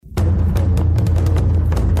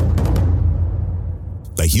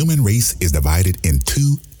human race is divided in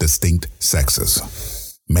two distinct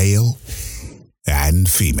sexes, male and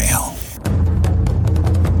female.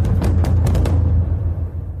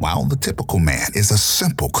 While the typical man is a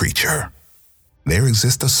simple creature, there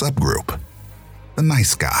exists a subgroup, the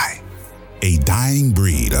nice guy, a dying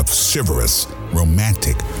breed of chivalrous,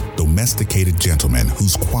 romantic, domesticated gentlemen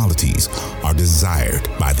whose qualities are desired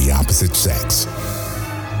by the opposite sex.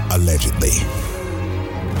 Allegedly.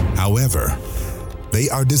 However, they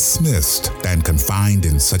are dismissed and confined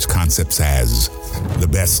in such concepts as the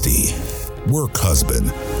bestie, work husband,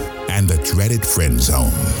 and the dreaded friend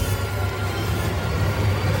zone.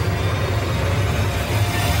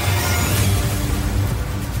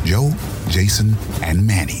 Joe, Jason, and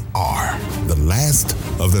Manny are the last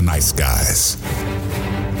of the nice guys.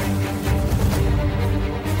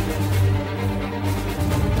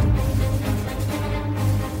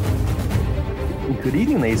 Good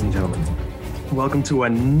evening, ladies and gentlemen. Welcome to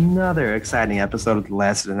another exciting episode of The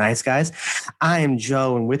Last of the Nice Guys. I am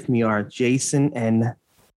Joe, and with me are Jason and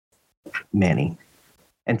Manny.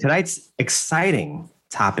 And tonight's exciting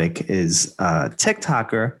topic is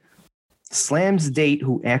TikToker slams date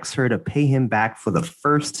who asks her to pay him back for the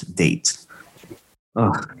first date.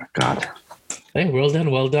 Oh, God. Hey, well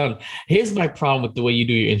done, well done. Here's my problem with the way you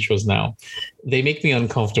do your intros now. They make me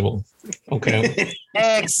uncomfortable. Okay.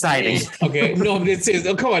 Exciting. Okay. No, but it's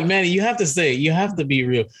oh, come on, Manny. You have to say, you have to be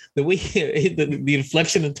real. The way the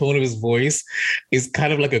inflection and tone of his voice is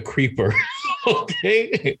kind of like a creeper.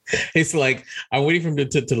 Okay. It's like I'm waiting for him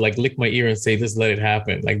to like lick my ear and say, just let it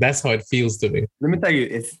happen. Like that's how it feels to me. Let me tell you,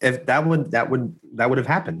 if that would have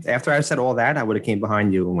happened. After I said all that, I would have came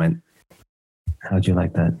behind you and went, how'd you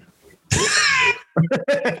like that?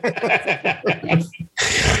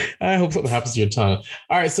 I hope something happens to your tongue.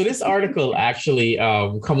 All right. So this article actually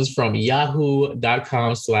comes from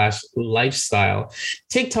yahoo.com/lifestyle.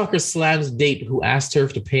 TikToker slams date who asked her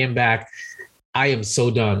to pay him back. I am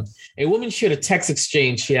so done. A woman shared a text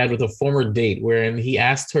exchange she had with a former date wherein he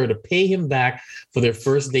asked her to pay him back for their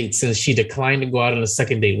first date since she declined to go out on a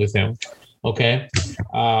second date with him. Okay.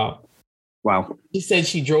 Wow. He said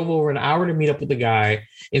she drove over an hour to meet up with the guy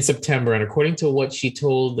in September. And according to what she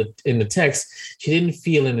told in the text, she didn't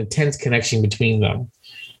feel an intense connection between them.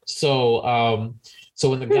 So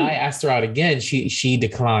when the guy asked her out again, she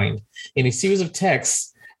declined. In a series of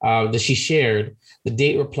texts that she shared, the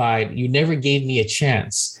date replied, "You never gave me a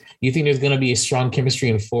chance. You think there's going to be a strong chemistry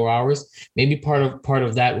in 4 hours? Maybe part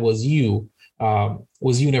of that was you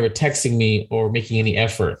never texting me or making any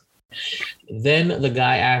effort." Then the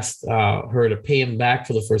guy asked her to pay him back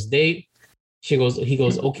for the first date. He goes,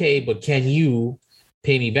 "Okay, but can you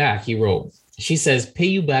pay me back?" He wrote. She says, "Pay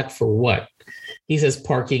you back for what?" He says,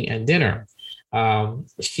 "Parking and dinner."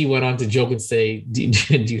 She went on to joke and say, do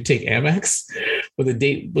you take Amex? But the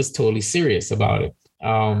date was totally serious about it.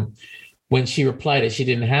 When she replied that she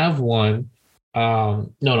didn't have one,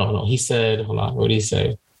 no. He said, hold on, what did he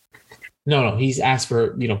say? No, he's asked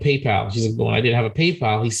for, PayPal. She's like, "Well, I didn't have a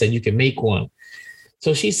PayPal." He said, "You can make one."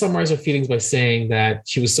 So she summarized her feelings by saying that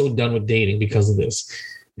she was so done with dating because of this.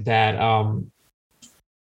 That some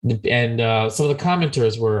of the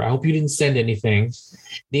commenters were, "I hope you didn't send anything.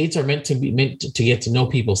 Dates are meant to get to know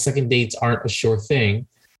people. Second dates aren't a sure thing.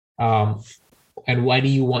 And why do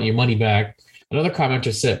you want your money back?" Another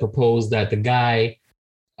commenter proposed that the guy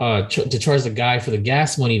to charge the guy for the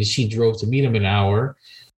gas money that she drove to meet him an hour.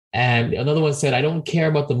 And another one said, "I don't care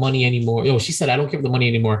about the money anymore." Oh, she said, "I don't care about the money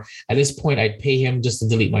anymore. At this point, I'd pay him just to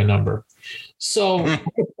delete my number." So, and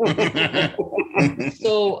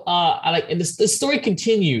the story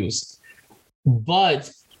continues, and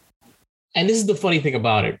this is the funny thing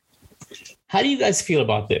about it. How do you guys feel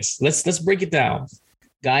about this? Let's break it down.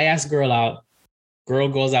 Guy asks girl out. Girl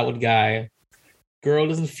goes out with guy. Girl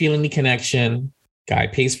doesn't feel any connection. Guy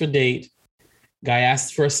pays for date. Guy asks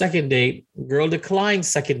for a second date. Girl declines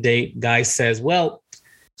second date. Guy says, "Well,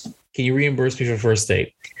 can you reimburse me for first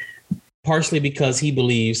date?" Partially because he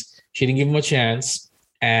believes she didn't give him a chance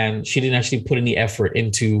and she didn't actually put any effort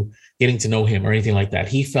into getting to know him or anything like that.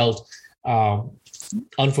 He felt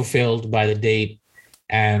unfulfilled by the date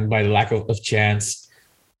and by the lack of chance.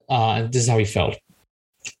 And this is how he felt.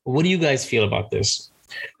 What do you guys feel about this?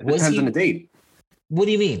 It depends on the date. What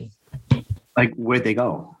do you mean? Like, where'd they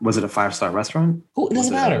go? Was it a 5-star restaurant? It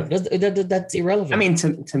doesn't matter. That's irrelevant. I mean,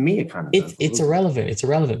 to me, it kind of it's irrelevant. It's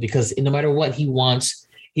irrelevant because no matter what he wants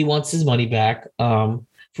his money back for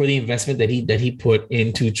the investment that he put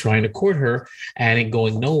into trying to court her and it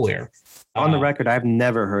going nowhere. On the record, I've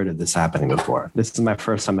never heard of this happening before. This is my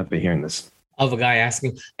first time ever hearing this. Of a guy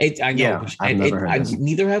asking, I know, yeah, I've never heard this.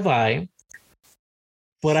 Neither have I.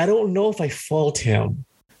 But I don't know if I fault him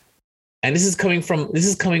And this is coming from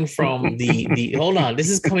the hold on. This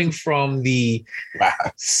is coming from the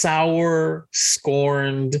sour,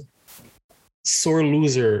 scorned, sore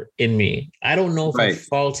loser in me. I don't know if I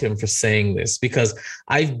fault him for saying this because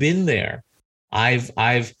I've been there. I've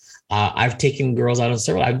taken girls out on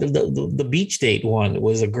several. The beach date one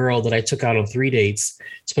was a girl that I took out on 3 dates.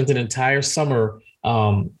 Spent an entire summer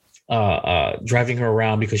driving her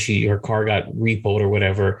around because her car got repoed or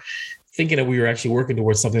whatever. Thinking that we were actually working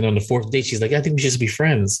towards something. On the 4th date, she's like, I think we should just be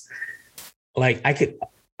friends. Like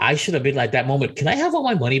I should have been like that moment. Can I have all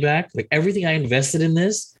my money back? Like everything I invested in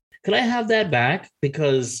this, can I have that back?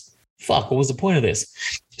 Because fuck, what was the point of this?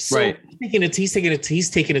 So he's taking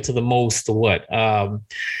it to the most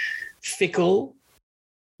fickle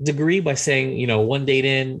degree by saying, one date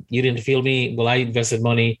in, you didn't feel me. Well, I invested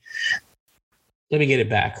money. Let me get it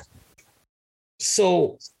back.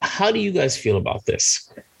 So how do you guys feel about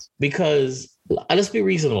this? Because let's be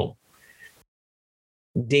reasonable.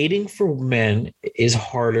 Dating for men is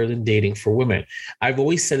harder than dating for women. I've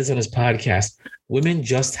always said this on this podcast. Women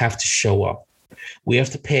just have to show up. We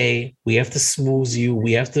have to pay. We have to smooth you.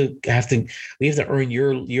 We have to earn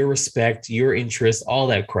your respect, your interest, all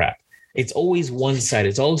that crap. It's always one side.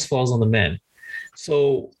 It always falls on the men.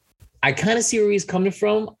 So I kind of see where he's coming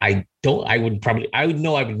from. I would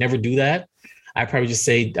never do that. I'd probably just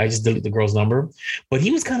say, I just delete the girl's number. But he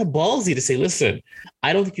was kind of ballsy to say, listen,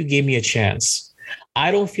 I don't think you gave me a chance. I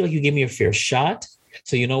don't feel like you gave me a fair shot.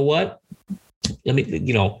 So you know what? Let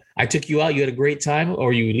me, I took you out. You had a great time,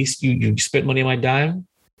 or you at least you spent money on my dime.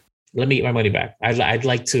 Let me get my money back. I'd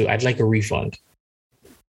like a refund.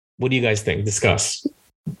 What do you guys think? Discuss.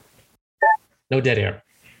 No dead air.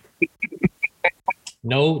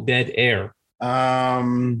 No dead air.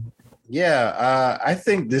 Yeah, I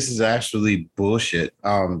think this is actually bullshit.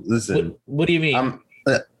 Listen, what do you mean?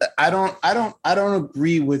 I don't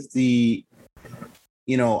agree with the,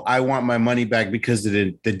 I want my money back because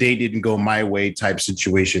the date didn't go my way type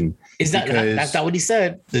situation. Is that's not what he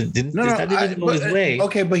said? Didn't go his way.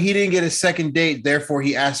 Okay, but he didn't get a second date, therefore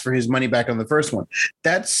he asked for his money back on the first one.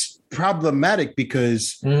 That's problematic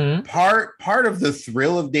because part of the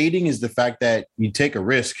thrill of dating is the fact that you take a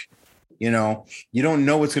risk. You don't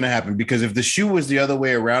know what's going to happen, because if the shoe was the other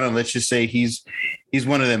way around, and let's just say he's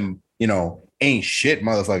one of them, ain't shit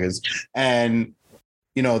motherfuckers, and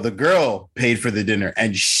the girl paid for the dinner,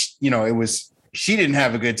 and she didn't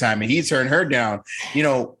have a good time, and he turned her down.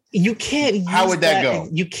 You can't. How would that go?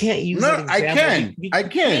 You can't use. No, I can. I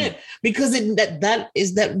can, because that's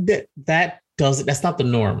not the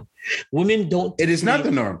norm. Women don't. It is not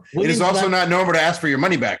the norm. It is also not normal to ask for your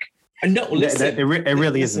money back. No, listen, it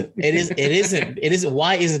really isn't. It isn't.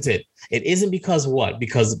 Why isn't it? It isn't because what?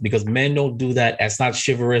 Because men don't do that. That's not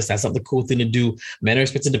chivalrous. That's not the cool thing to do. Men are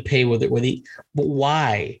expected to pay with it. But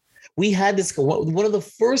why? We had this. One of the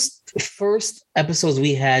first episodes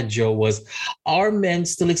we had, Joe, was, are men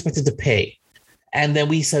still expected to pay? And then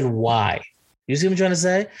we said, why? You see what I'm trying to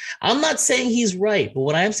say? I'm not saying he's right, but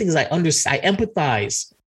what I am saying is I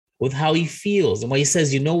empathize with how he feels and why he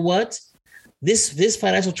says, you know what? This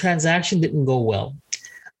financial transaction didn't go well.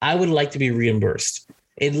 I would like to be reimbursed.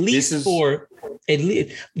 Dating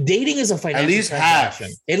is a financial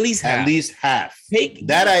transaction. At least half.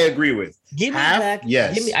 That I agree with. Give half, me back.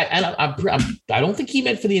 Yes. I don't think he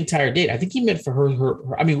meant for the entire date. I think he meant for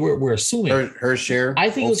her. I mean, we're assuming her share.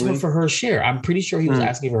 I think hopefully. It was for her share. I'm pretty sure he was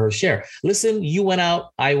asking for her share. Listen, you went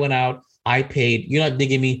out. I went out. I paid. You're not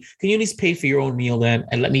digging me. Can you at least pay for your own meal then,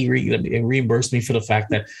 and let me reimburse me for the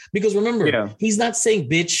fact that, because remember, he's not saying,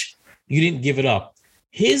 bitch, you didn't give it up.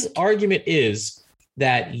 His argument is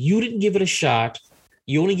that you didn't give it a shot.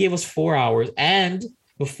 You only gave us 4 hours, and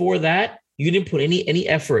before that, you didn't put any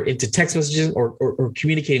effort into text messages or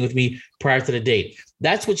communicating with me prior to the date.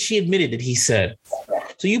 That's what she admitted that he said.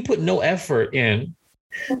 So you put no effort in.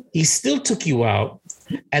 He still took you out.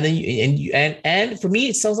 And then and for me,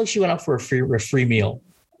 it sounds like she went out for a free meal.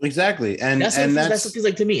 Exactly, and that's what it feels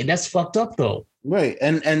like to me, and that's fucked up though. Right,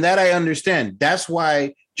 and that I understand. That's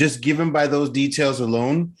why, just given by those details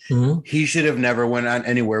alone, he should have never went on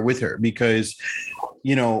anywhere with her, because,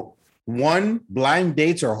 blind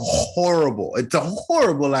dates are horrible. It's a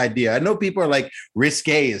horrible idea. I know people are like,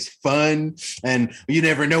 risque is fun, and you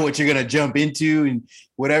never know what you're gonna jump into and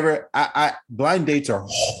whatever. Blind dates are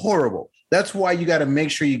horrible. That's why you got to make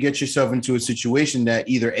sure you get yourself into a situation that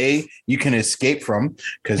either A, you can escape from,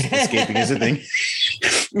 because escaping is a thing.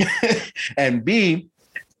 And B,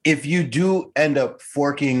 if you do end up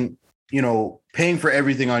forking, paying for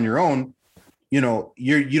everything on your own, you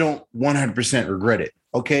don't 100% regret it.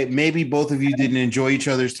 Okay. Maybe both of you didn't enjoy each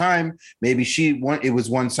other's time. Maybe it was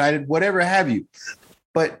one-sided, whatever have you.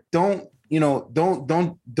 But don't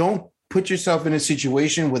don't put yourself in a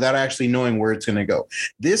situation without actually knowing where it's going to go.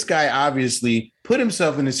 This guy obviously put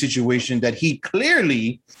himself in a situation that he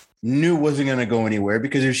clearly knew wasn't going to go anywhere,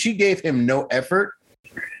 because if she gave him no effort,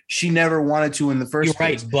 she never wanted to in the first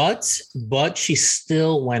place. Right, but she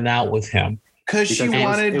still went out with him. Because she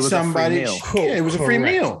wanted somebody. Yeah, it was a free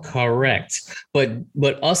meal. Correct.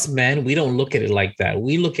 But us men, we don't look at it like that.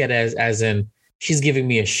 We look at it as in, she's giving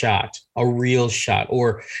me a shot, a real shot.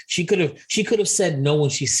 Or she could have said no when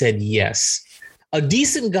she said yes. A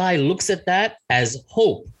decent guy looks at that as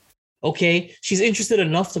hope. Okay, she's interested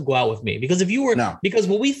enough to go out with me. Because because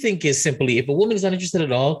what we think is simply, if a woman is not interested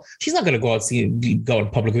at all, she's not going to go out go in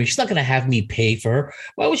public with me. She's not going to have me pay for her.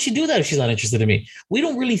 Why would she do that if she's not interested in me? We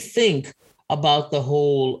don't really think about the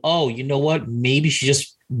whole, oh, you know what? Maybe she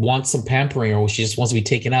just wants some pampering, or she just wants to be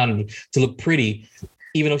taken out and to look pretty,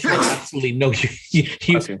 even though she doesn't absolutely know you.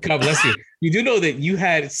 God bless you. You do know that you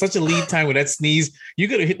had such a lead time with that sneeze. You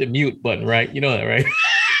could have hit the mute button, right? You know that, right?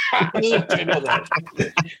 I know that.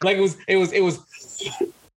 Like it was.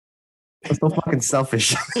 I'm so fucking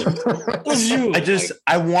selfish.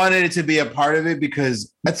 I wanted it to be a part of it,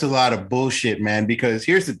 because that's a lot of bullshit, man. Because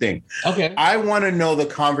here's the thing. Okay. I want to know the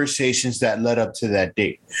conversations that led up to that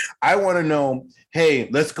date. I want to know, hey,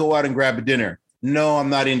 let's go out and grab a dinner. No, I'm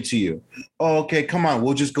not into you. Oh, okay, come on.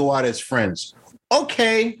 We'll just go out as friends.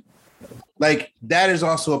 Okay. Like, that is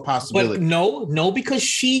also a possibility. But no, because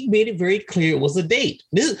she made it very clear it was a date.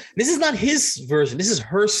 This is not his version. This is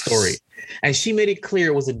her story. And she made it clear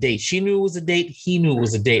it was a date. She knew it was a date. He knew it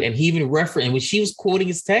was a date. And he even referenced, and when she was quoting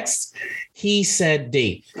his text, he said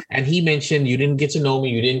date. And he mentioned, you didn't get to know me.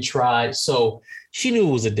 You didn't try. So she knew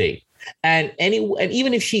it was a date. And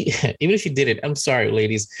even if she did it, I'm sorry,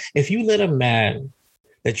 ladies, if you let a man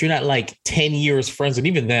that you're not like 10 years friends with,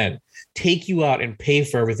 even then, take you out and pay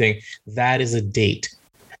for everything, that is a date.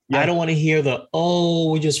 Yeah. I don't want to hear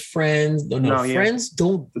we're just friends. No, friends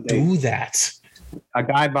don't do that. A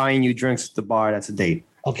guy buying you drinks at the bar, that's a date.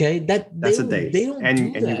 Okay, that's a date. They don't do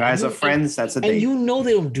that. And you guys are friends, that's a date. And you know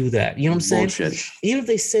they don't do that. You know what I'm saying? Bullshit. Even if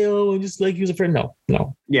they say, oh, just like you as a friend.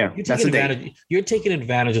 No. Yeah, that's a date. You're taking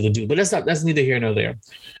advantage of the dude. But that's neither here nor there.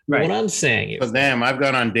 Right. What I'm saying is, but damn, I've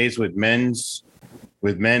gone on dates with men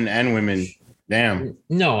and women. Damn.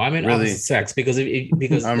 No, I mean really? Opposite sex, because you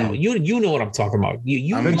know what I'm talking about.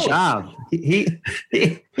 You good job. He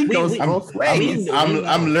goes both ways.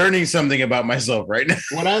 I'm learning something about myself right now.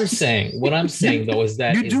 What I'm saying though is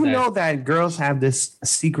that you know that girls have this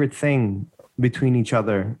secret thing between each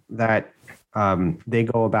other that they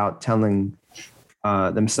go about telling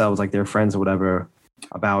themselves, like their friends or whatever,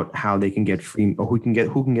 about how they can get free, or who can get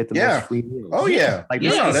the most free meals. Oh yeah, like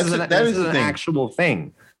this is an actual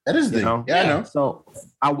thing. That is the thing. Yeah, I know. So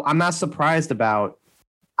I'm not surprised about.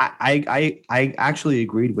 I actually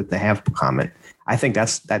agreed with the half comment. I think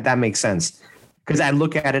that makes sense, because I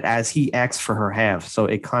look at it as he asked for her half, so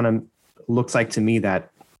it kind of looks like to me that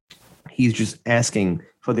he's just asking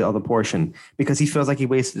for the other portion because he feels like he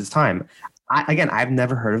wasted his time. I've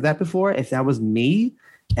never heard of that before. If that was me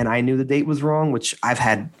and I knew the date was wrong, which I've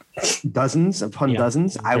had dozens upon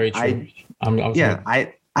dozens,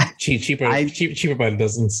 cheaper by the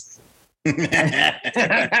dozens.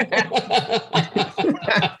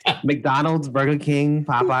 McDonald's, Burger King,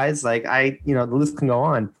 Popeyes, the list can go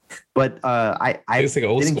on. But I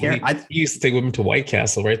didn't care. I used to take women to White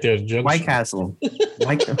Castle right there. White Castle.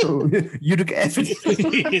 You took effort.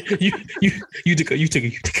 you took.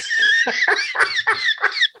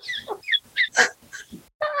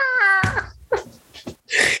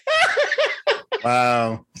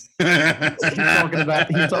 Wow. He's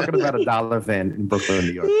talking about a dollar van in Brooklyn,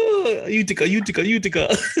 New York. Utica.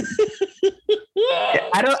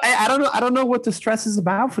 I don't know what the stress is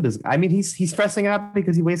about for this. I mean, he's stressing out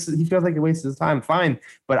because he feels like he wasted his time. Fine,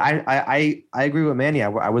 but I agree with Manny.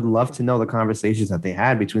 I would love to know the conversations that they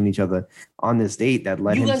had between each other on this date that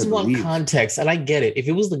led him to believe. You guys want context, and I get it. If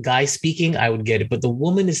it was the guy speaking, I would get it. But the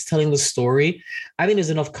woman is telling the story. I think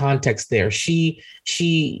there's enough context there. She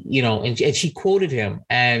and she quoted him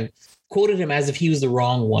as if he was the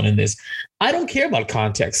wrong one in this. I don't care about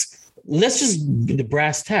context. Let's just the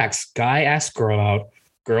brass tacks. Guy asked girl out.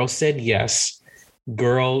 Girl said yes.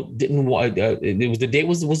 Girl didn't want. It was the date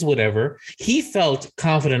was whatever. He felt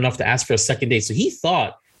confident enough to ask for a second date, so he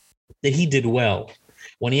thought that he did well.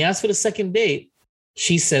 When he asked for the second date,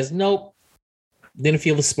 she says nope. Didn't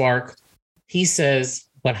feel the spark. He says,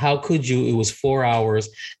 "But how could you? It was 4 hours,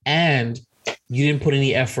 and you didn't put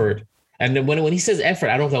any effort." And then when he says effort,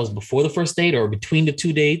 I don't know if that was before the first date or between the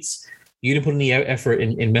two dates. You didn't put any effort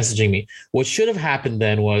in messaging me. What should have happened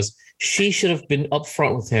then was she should have been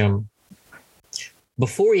upfront with him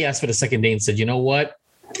before he asked for the second date and said, you know what?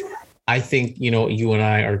 I think, you and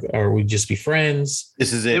I are we just be friends.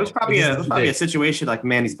 This is it. It was probably a situation like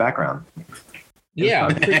Manny's background. Yeah,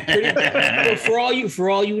 for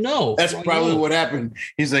all you know, that's probably what happened.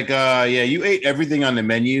 He's like, yeah, you ate everything on the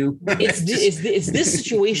menu. It's this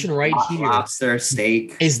situation right here. Lobster,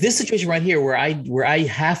 steak. Is this situation right here where I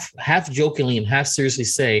half jokingly and half seriously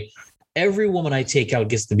say, every woman I take out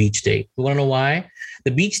gets the beach date. You want to know why?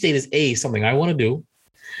 The beach date is something I want to do.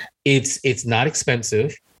 It's not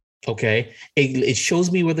expensive. Okay. It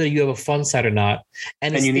shows me whether you have a fun side or not.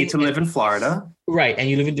 And you need to live in Florida. Right. And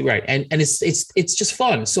you live in right. And it's just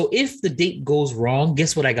fun. So if the date goes wrong,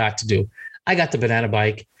 guess what I got to do? I got the banana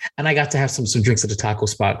bike and I got to have some drinks at the taco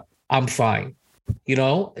spot. I'm fine.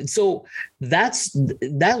 So that's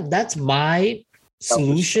my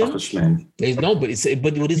solution. No, but it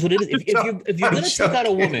is what it is. If you're gonna take out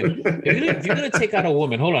a woman, if you're gonna take out a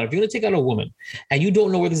woman, hold on. If you're gonna take out a woman and you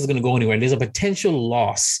don't know where this is gonna go anywhere, and there's a potential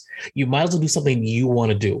loss, you might as well do something you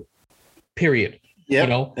want to do. Period. Yeah.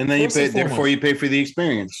 And then therefore you pay for the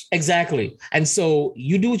experience. Exactly. And so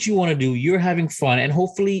you do what you want to do. You're having fun, and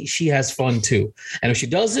hopefully she has fun too. And if she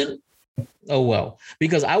doesn't, oh well.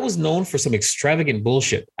 Because I was known for some extravagant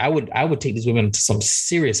bullshit. I would take these women to some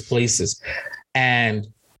serious places. And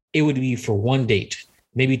it would be for one date,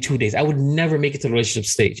 maybe 2 days. I would never make it to the relationship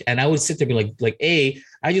stage. And I would sit there and be like, A,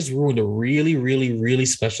 I just ruined a really, really, really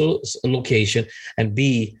special location. And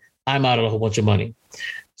B, I'm out of a whole bunch of money.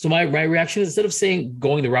 So my reaction is, instead of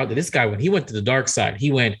going the route that this guy went, he went to the dark side.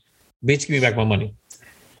 He went, bitch, give me back my money.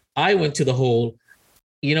 I went to the whole,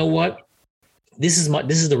 you know what? This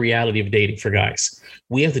is the reality of dating for guys.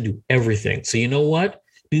 We have to do everything. So you know what?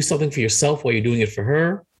 Do something for yourself while you're doing it for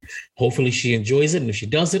her. Hopefully she enjoys it. And if she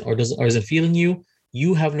doesn't or isn't feeling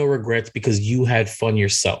you have no regrets because you had fun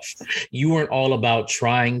yourself. You weren't all about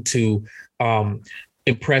trying to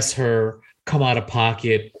impress her, come out of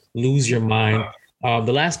pocket, lose your mind.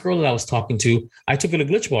 The last girl that I was talking to, I took her to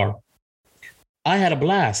Glitch Bar. I had a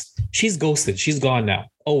blast. She's ghosted. She's gone now.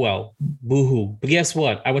 Oh, well, boo-hoo. But guess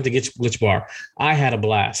what? I went to Glitch Bar. I had a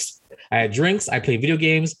blast. I had drinks. I played video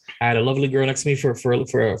games. I had a lovely girl next to me for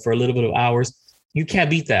a little bit of hours. You can't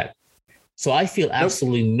beat that. So I feel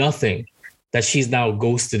absolutely nothing that she's now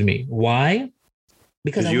ghosted me. Why?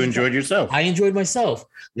 Because you enjoyed yourself. I enjoyed myself.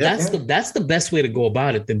 Yeah, that's the best way to go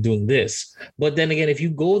about it than doing this. But then again, if you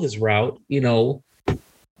go this route,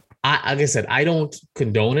 like I said, I don't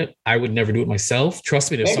condone it. I would never do it myself.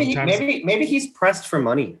 Trust me. Maybe he's pressed for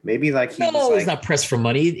money. Maybe he's not pressed for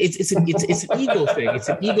money. It's an ego thing. It's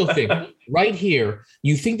an ego thing. Right here,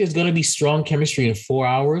 you think there's going to be strong chemistry in 4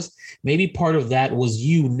 hours. Maybe part of that was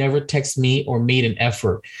you never text me or made an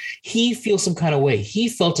effort. He feels some kind of way. He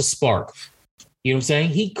felt a spark. You know what I'm saying?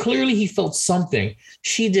 He felt something.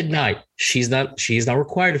 She did not. She is not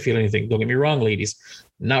required to feel anything. Don't get me wrong, ladies.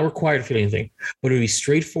 Not required to feel anything, but it would be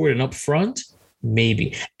straightforward and upfront,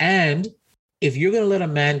 maybe. And if you're going to let a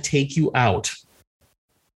man take you out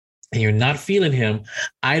and you're not feeling him,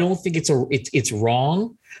 I don't think it's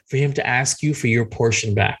wrong for him to ask you for your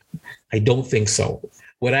portion back. I don't think so.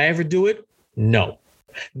 Would I ever do it? No.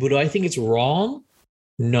 But do I think it's wrong?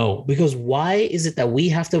 No. Because why is it that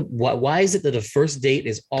why is it that the first date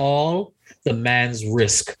is all the man's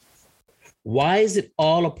risk? Why is it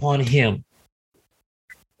all upon him?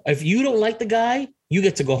 If you don't like the guy, you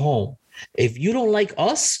get to go home. If you don't like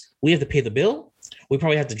us, we have to pay the bill. We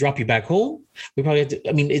probably have to drop you back home. We probably have to,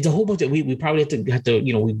 it's a whole bunch of, we probably have to,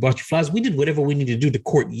 we bought you flowers. We did whatever we need to do to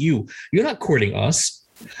court you. You're not courting us.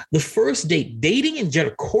 The first date, dating in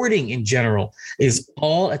general, courting in general is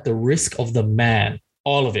all at the risk of the man.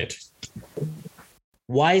 All of it.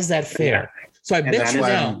 Why is that fair? So I bet you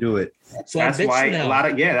now. Do it. So that's why a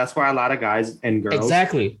lot of guys and girls.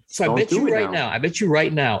 Exactly. So I bet you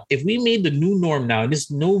right now, if we made the new norm now, and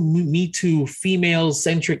this no Me Too, female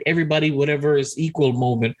centric, everybody, whatever is equal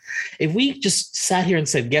moment, if we just sat here and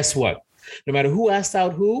said, guess what? No matter who asked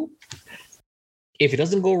out who, if it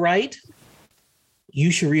doesn't go right,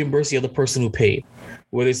 you should reimburse the other person who paid,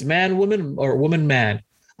 whether it's man, woman, or woman, man.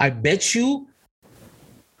 I bet you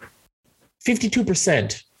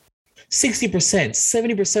 52%. 60%,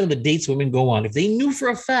 70% of the dates women go on, if they knew for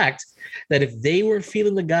a fact that if they were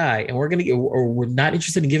feeling the guy and we're not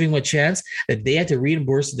interested in giving him a chance, that they had to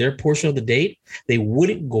reimburse their portion of the date, they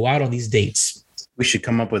wouldn't go out on these dates. We should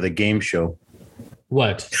come up with a game show.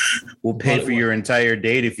 What? We'll pay for your entire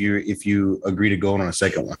date if you agree to go on a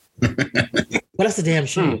second one. But that's a damn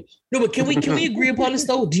shame. No, but can we agree upon this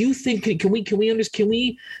though? Do you think can we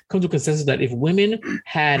come to a consensus that if women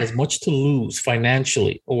had as much to lose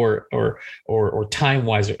financially or time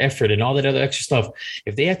wise or effort and all that other extra stuff,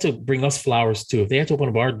 if they had to bring us flowers too, if they had to open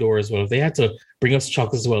up our door as well, if they had to bring us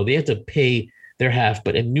chocolates as well, they had to pay their half,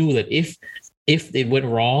 but it knew that if it went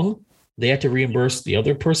wrong, they had to reimburse the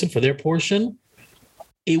other person for their portion,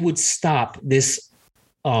 it would stop this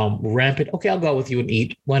rampant. Okay, I'll go out with you and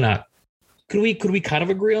eat. Why not? Could we kind of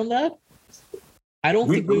agree on that? I don't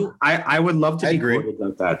think we. I would love to agree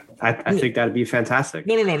with that. I think that'd be fantastic.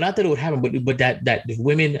 No, not that it would happen, but that if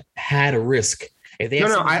women had a risk, if they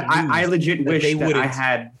had I legit wish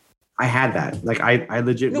that I had that. Like I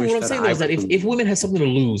legit. No, wish what I'm saying is that if women had something to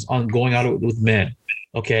lose on going out with men,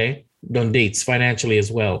 okay, on dates financially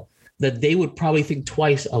as well, that they would probably think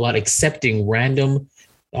twice about accepting random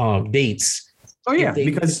dates. Oh yeah,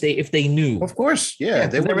 because if they knew, of course, yeah,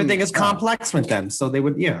 everything is complex with them, so they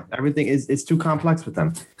would, everything is too complex with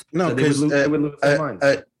them. No, because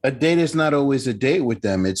a date is not always a date with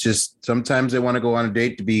them. It's just sometimes they want to go on a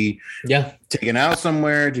date to be taken out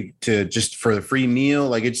somewhere to just for the free meal.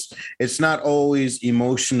 Like it's not always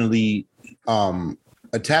emotionally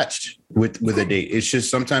attached with a date. It's just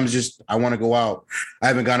sometimes just I want to go out. I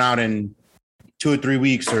haven't gone out in 2 or 3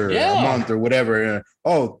 weeks or a month or whatever.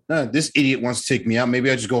 This idiot wants to take me out. Maybe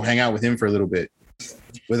I just go hang out with him for a little bit.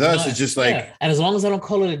 With us, it's just like, and as long as I don't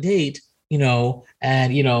call it a date,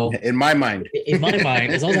 and in my mind, as long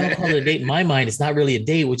as I don't call it a date, in my mind, it's not really a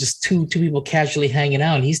date. We're just two people casually hanging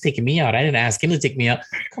out, and he's taking me out. I didn't ask him to take me out.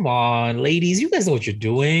 Come on, ladies, you guys know what you're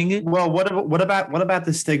doing. Well, what about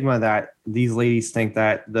the stigma that these ladies think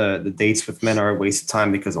that the dates with men are a waste of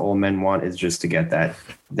time because all men want is just to get that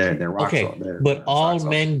their rocks off. But all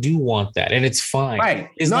men do want that, and it's fine. Right?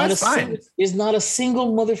 It's fine. There's not a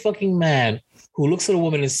single motherfucking man who looks at a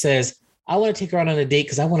woman and says, I want to take her out on a date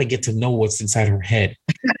because I want to get to know what's inside her head.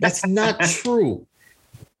 That's not true.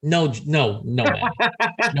 No, man.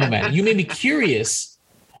 No, man. You may be curious,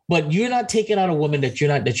 but you're not taking out a woman that you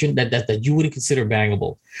wouldn't consider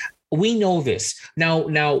bangable. We know this. Now,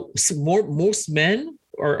 most men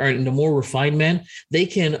or the more refined men, they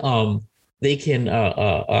can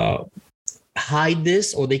hide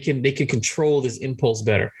this, or they can control this impulse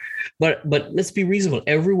better. But let's be reasonable.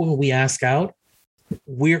 Every woman we ask out,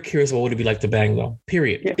 we're curious about what it'd be like to bang them.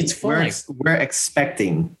 Period. Yeah, it's fine. We're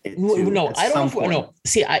expecting it. No, I don't know. No,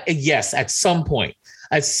 see, yes, at some point,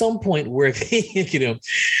 we're at some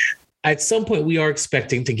point we are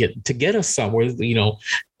expecting to get us somewhere.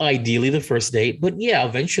 Ideally the first date, but yeah,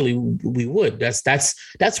 eventually we would.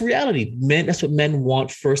 That's reality. Men, that's what men want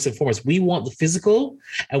first and foremost. We want the physical,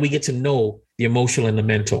 and we get to know the emotional and the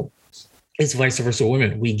mental. It's vice versa.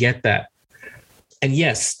 Women, we get that. And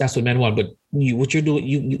yes, that's what men want. But what you're doing,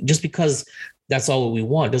 you just because that's all we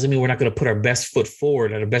want doesn't mean we're not going to put our best foot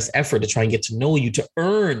forward and our best effort to try and get to know you, to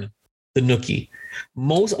earn the nookie.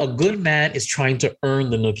 A good man is trying to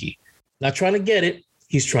earn the nookie, not trying to get it.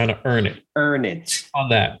 He's trying to earn it. Earn it. On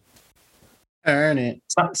that. Earn it.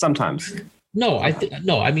 Sometimes. No,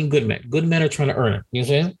 I mean good men. Good men are trying to earn it. You know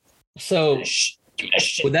what I'm saying?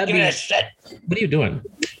 So would that be? What are you doing?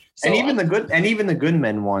 So, and even the good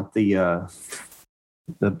men want the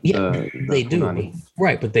they do, punani.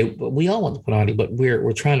 Right? But we all want the punani, but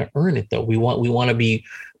we're trying to earn it though. We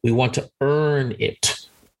want to earn it.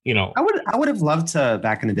 I would have loved to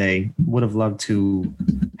back in the day. Would have loved to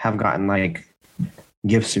have gotten like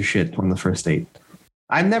gifts or shit on the first date.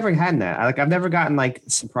 I've never had that. I've never gotten like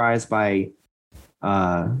surprised by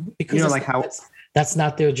because that's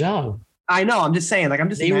not their job. I know. I'm just saying. Like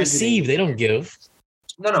they receive. They don't give.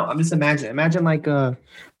 No. I'm just imagining. Imagine like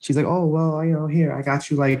she's like, oh well, here I got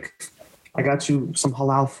you some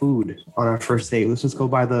halal food on our first date. Let's just go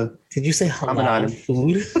buy the. Did you say halal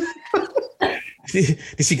food? Did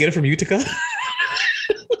she get it from Utica?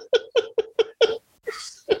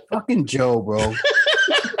 Fucking Joe, bro.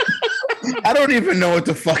 I don't even know what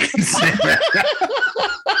to fucking say.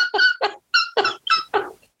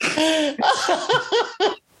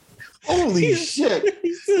 Holy shit.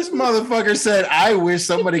 This motherfucker said, I wish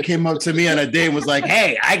somebody came up to me on a date and was like,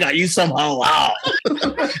 hey, I got you some halal.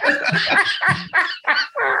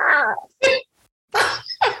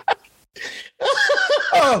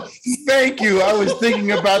 Oh, thank you. I was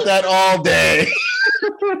thinking about that all day.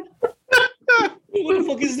 What the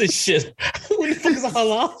fuck is this shit? What the fuck is a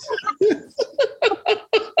halal?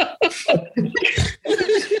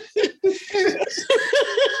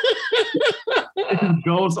 It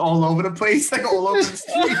goes all over the place, like all over the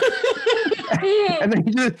street. and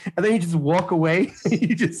then you just walk away.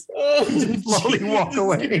 You just slowly walk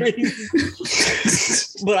away.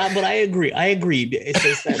 But I agree. It's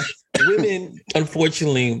just that women,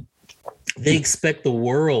 unfortunately, they expect the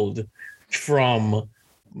world from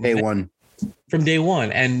day one. From day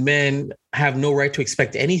one, and men have no right to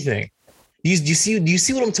expect anything. Do you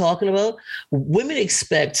see what I'm talking about? Women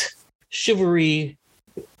expect chivalry,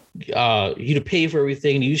 you to pay for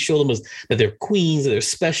everything. You show them that they're queens, that they're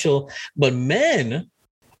special, but men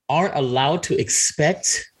aren't allowed to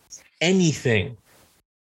expect anything.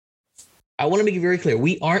 I want to make it very clear.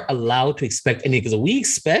 We aren't allowed to expect anything, because if we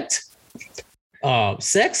expect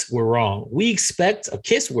sex, we're wrong. We expect a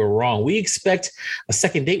kiss, we're wrong. We expect a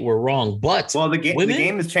second date, we're wrong. But the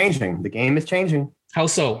game is changing. The game is changing. How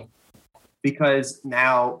so? Because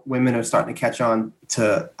now women are starting to catch on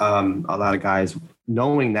to a lot of guys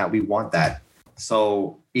knowing that we want that.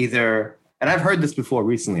 So either, and I've heard this before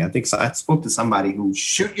recently. I think so, I spoke to somebody who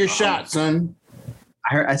shoot your shot, son.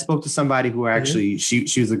 I spoke to somebody who actually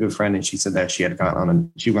she was a good friend, and she said that she had went on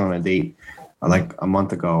a date like a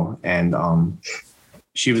month ago, and I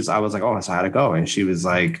was like, oh, so how'd it go? And she was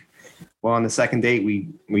like, well, on the second date we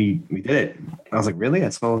did it. I was like, really?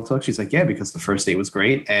 That's all it took? She's like, yeah, because the first date was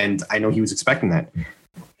great, and I know he was expecting that.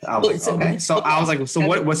 I was like, okay. So I was like, so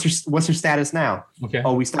what's your status now? Okay.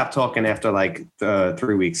 Oh, we stopped talking after like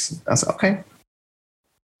 3 weeks. I was like, okay.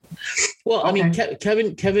 Well, I mean,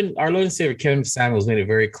 Kevin, our Lord and Savior, Kevin Samuels made it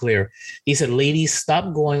very clear. He said, ladies,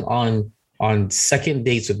 stop going on second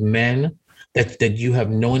dates with men that you have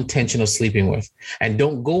no intention of sleeping with, and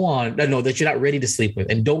don't go on, that you're not ready to sleep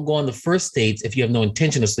with, and don't go on the first dates if you have no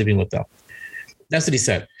intention of sleeping with them. That's what he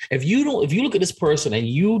said. If you look at this person and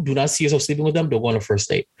you do not see yourself sleeping with them, don't go on the first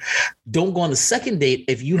date. Don't go on the second date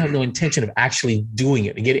if you have no intention of actually doing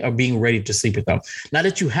it and or being ready to sleep with them. Not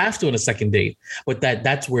that you have to on a second date, but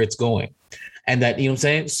that's where it's going. And that, you know what I'm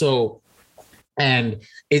saying? So, and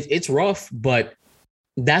it's rough, but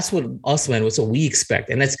that's what us men, what we expect.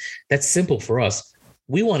 And that's simple for us.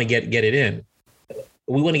 We want to get it in.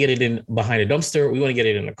 We want to get it in behind a dumpster. We want to get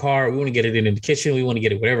it in a car. We want to get it in the kitchen. We want to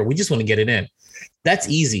get it whatever. We just want to get it in. That's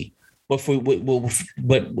but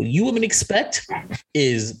what you women expect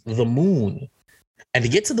is the moon. And to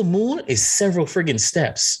get to the moon is several friggin'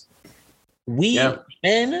 steps. We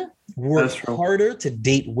men work harder to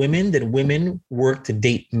date women than women work to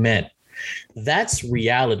date men. That's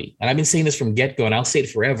reality. And I've been saying this from get-go, and I'll say it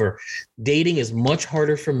forever. Dating is much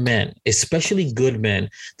harder for men, especially good men,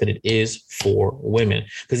 than it is for women.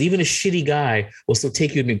 Because even a shitty guy will still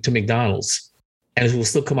take you to McDonald's, and it will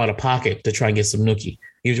still come out of pocket to try and get some nookie.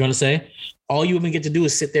 You know what I'm trying to say? All you women get to do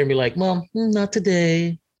is sit there and be like, Mom, not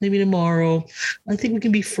today, maybe tomorrow. I think we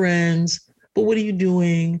can be friends. But what are you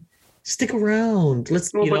doing? Stick around.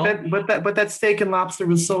 But that steak and lobster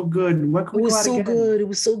was so good. It was so good. It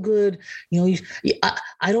was so good. You know,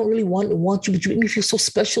 I don't really want you, but you make me feel so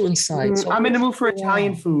special inside. So I'm in the mood for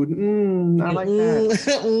Italian food. I like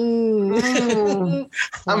that.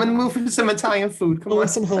 I'm in the mood for some Italian food. Come on,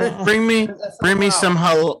 some halal. Bring me some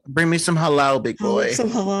halal, big boy. Some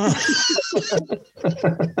halal.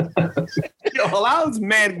 Yo, halal is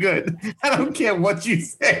mad good. I don't care what you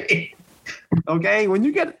say. Okay, when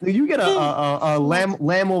you get a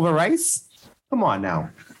lamb over rice, come on now.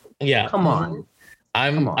 Yeah, come on.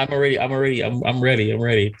 I'm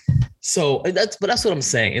ready. So that's what I'm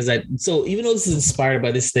saying is that, so even though this is inspired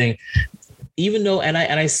by this thing, even though, and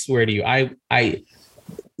I swear to you, I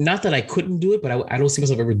not that I couldn't do it, but I don't see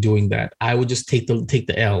myself ever doing that. I would just take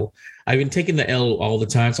the L. I've been taking the L all the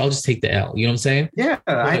time, so I'll just take the L. You know what I'm saying?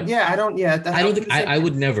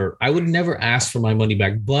 I would never ask for my money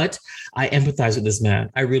back, but I empathize with this man.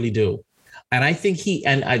 I really do. And I think he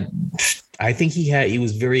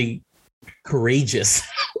was very courageous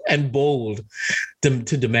and bold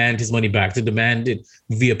to demand his money back, to demand it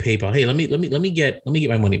via PayPal. Hey, let me get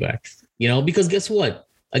my money back. You know, because guess what?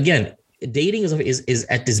 Again, dating is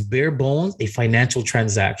at this bare bones a financial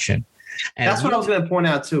transaction. And that's what I was going to point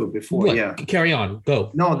out too before. What? Yeah, carry on.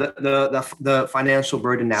 Go. No, the financial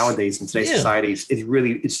burden nowadays in today's society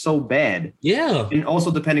is so bad. Yeah, and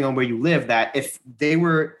also depending on where you live, that if they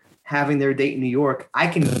were having their date in New York, I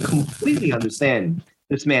can completely understand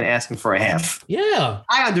this man asking for a half. Yeah,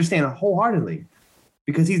 I understand it wholeheartedly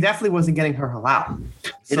because he definitely wasn't getting her halal.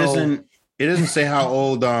 It doesn't say how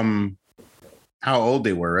old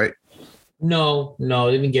they were, right? No, they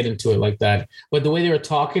didn't get into it like that. But the way they were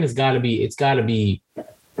talking, it's got to be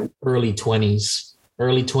early 20s,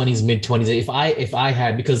 mid 20s. If I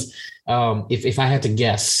had, because if I had to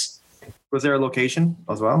guess, was there a location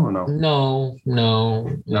as well or no? No.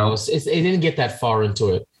 It didn't get that far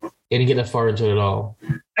into it. It didn't get that far into it at all.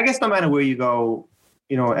 I guess no matter where you go,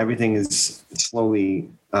 everything is slowly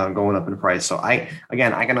going up in price. So I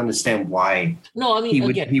can understand why. No, I mean,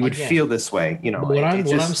 he would feel this way. What I'm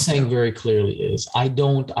saying very clearly is I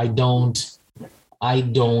don't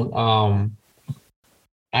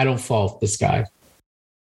fault this guy.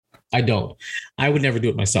 I don't. I would never do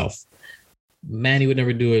it myself. Manny would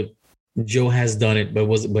never do it. Joe has done it, but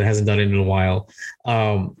hasn't done it in a while.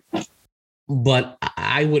 But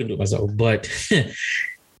I wouldn't do it myself. But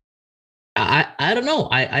I don't know.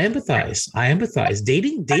 I empathize.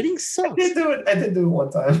 Dating sucks. I did do it one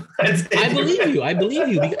time. I believe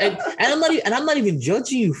you. And I'm not even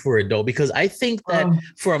judging you for it though, because I think that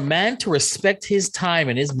for a man to respect his time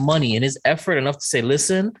and his money and his effort enough to say,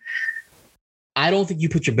 listen, I don't think you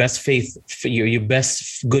put your best faith, your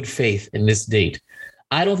best good faith in this date.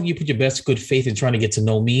 I don't think you put your best good faith in trying to get to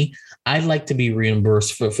know me. I'd like to be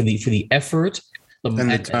reimbursed for the effort and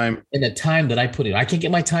the time that I put in. I can't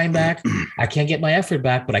get my time back. I can't get my effort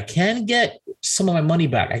back, but I can get some of my money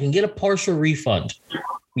back. I can get a partial refund.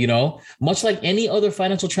 Much like any other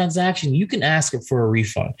financial transaction, you can ask for a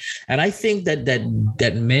refund. And I think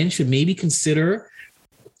that men should maybe consider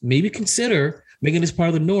making this part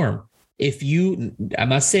of the norm. I'm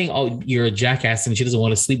not saying, you're a jackass and she doesn't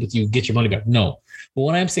want to sleep with you, get your money back. No. But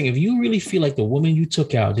what I'm saying, if you really feel like the woman you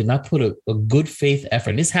took out did not put a good faith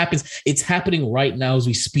effort, and it's happening right now as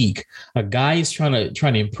we speak. A guy is trying to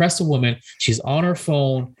impress a woman. She's on her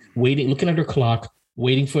phone, waiting, looking at her clock,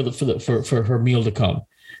 waiting for her meal to come.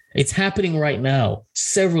 It's happening right now,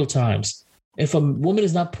 several times. If a woman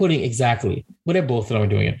is not putting they're both of them are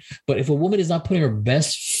doing it. But if a woman is not putting her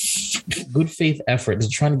best good faith effort to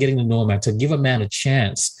trying to get to know a man, to give a man a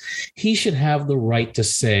chance, he should have the right to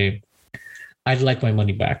say, I'd like my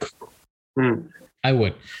money back. I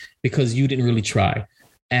would, because you didn't really try.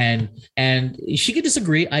 And she could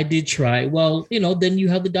disagree. I did try. Well, then you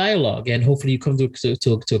have the dialogue and hopefully you come to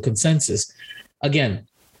a consensus. Again,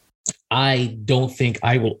 I don't think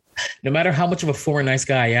I will, no matter how much of a former nice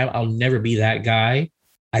guy I am, I'll never be that guy.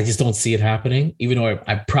 I just don't see it happening, even though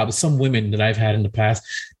I probably, some women that I've had in the past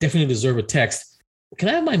definitely deserve a text. Can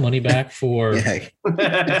I have my money back for X,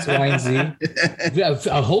 Y, and Z?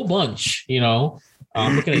 A whole bunch,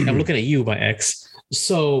 I'm looking at you, my ex.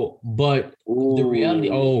 So, but the reality,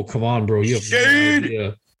 oh, come on, bro. You have no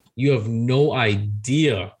idea. You have no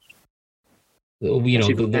idea.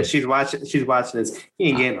 She's watching this. He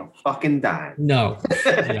ain't getting a fucking dime. No.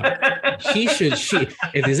 If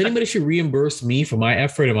there's anybody should reimburse me for my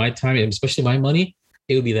effort and my time, especially my money,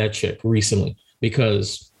 it would be that chick recently,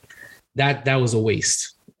 because that was a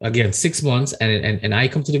waste. Again, 6 months, and I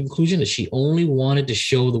come to the conclusion that she only wanted to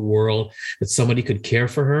show the world that somebody could care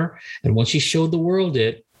for her. And once she showed the world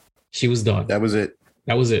it, she was done. That was it.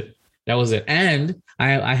 And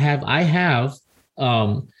I have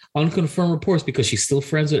unconfirmed reports, because she's still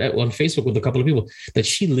friends on Facebook with a couple of people, that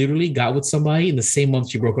she literally got with somebody in the same month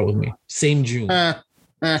she broke up with me. Same June.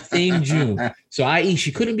 Same June. So i.e.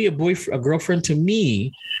 she couldn't be a girlfriend to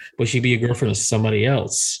me, but she'd be a girlfriend to somebody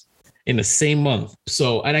else in the same month.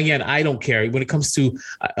 So, and again, I don't care when it comes to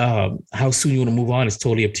how soon you want to move on. It's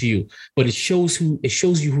totally up to you, but it shows you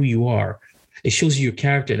who you are. It shows you your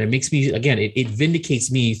character. And it makes me, again, it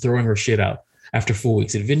vindicates me throwing her shit out after 4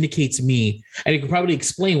 weeks. It vindicates me. And it can probably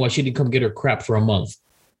explain why she didn't come get her crap for a month.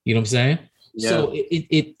 You know what I'm saying? Yeah. So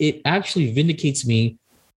it actually vindicates me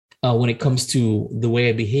when it comes to the way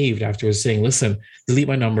I behaved after saying, listen, delete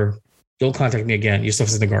my number. Don't contact me again. Your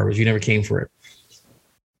stuff's in the garbage. You never came for it.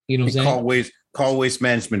 You know what I'm saying? Call waste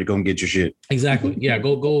management to go and get your shit. Exactly. Yeah.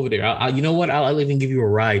 Go over there. You know what? I'll even give you a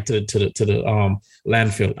ride to the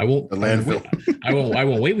landfill. I won't. The landfill. I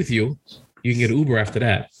won't wait with you. You can get an Uber after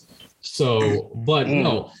that. So, but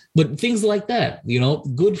but things like that,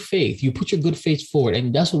 good faith. You put your good faith forward,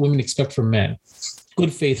 and that's what women expect from men.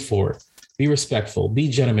 Good faith forward. Be respectful. Be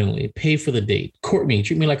gentlemanly. Pay for the date. Court me.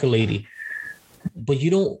 Treat me like a lady. But you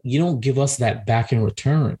don't give us that back in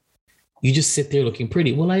return. You just sit there looking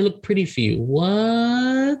pretty. Well, I look pretty for you.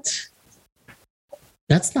 What?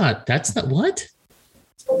 That's not what?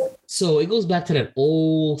 So it goes back to that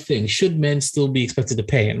old thing. Should men still be expected to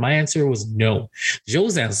pay? And my answer was no.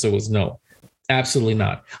 Joe's answer was no. Absolutely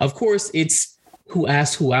not. Of course, it's who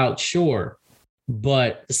asked who out, sure.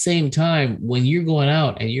 But at the same time, when you're going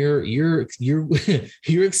out and you're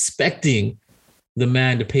expecting the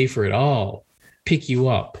man to pay for it all, pick you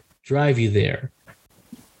up, drive you there,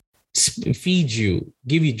 feed you,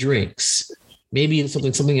 give you drinks, maybe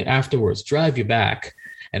something afterwards, drive you back,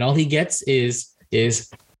 and all he gets is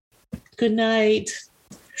good night.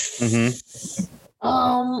 Mm-hmm.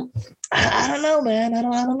 I don't know, man. I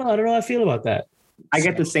don't know how I feel about that. I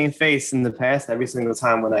get the same face in the past every single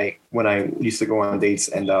time when I used to go on dates,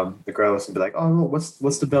 and the girls would be like, "Oh,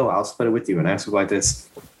 what's the bill? I'll split it with you." And I ask her like this.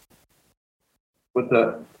 What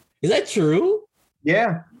the? Is that true?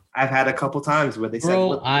 Yeah, I've had a couple times where they said,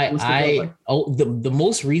 Bro, what's the bill like? The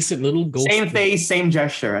most recent little ghost. Same face, same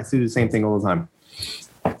gesture. I do the same thing all the time.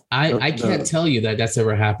 I can't tell you that that's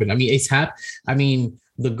ever happened. I mean, I mean,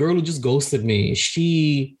 the girl who just ghosted me,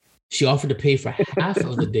 she offered to pay for half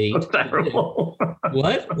of the date. That's terrible.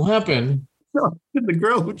 What happened? No, the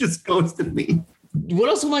girl who just ghosted me. What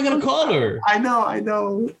else am I gonna call her? I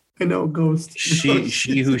know, ghost.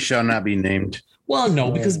 She who shall not be named. Well,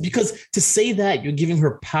 no, because to say that you're giving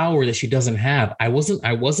her power that she doesn't have. I was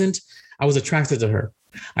attracted to her.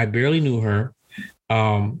 I barely knew her.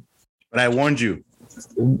 But I warned you.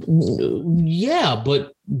 Yeah,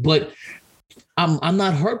 but I'm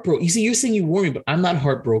not heartbroken. You see, you're saying you warned me, but I'm not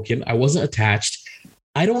heartbroken. I wasn't attached.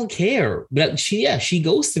 I don't care. But she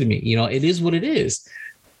ghosted me. You know, it is what it is.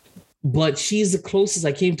 But she's the closest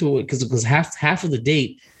I came to it because half of the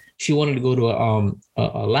date she wanted to go to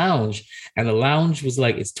a lounge, and the lounge was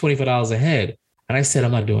like, it's $25 a head. And I said,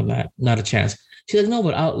 I'm not doing that. Not a chance. She's like, no,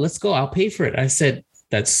 but let's go. I'll pay for it. I said,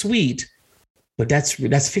 that's sweet, but that's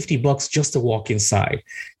 $50 just to walk inside.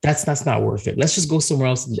 That's not worth it. Let's just go somewhere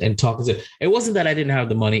else and talk. It wasn't that I didn't have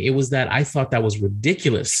the money. It was that I thought that was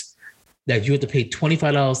ridiculous that you had to pay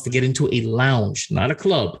 $25 to get into a lounge, not a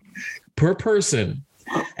club, per person.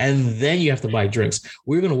 And then you have to buy drinks.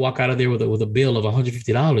 We're going to walk out of there with a bill of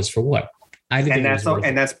 $150 for what? And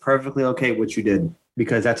that's perfectly okay what you did,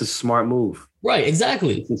 because that's a smart move. Right,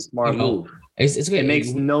 exactly. It's a smart move. It's it makes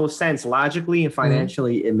no sense logically and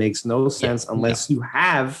financially. Mm-hmm. It makes no sense unless you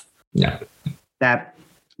have that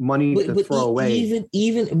money to throw away.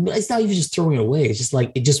 Even it's not even just throwing it away. It's just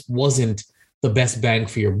like it just wasn't the best bang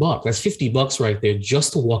for your buck. That's $50 right there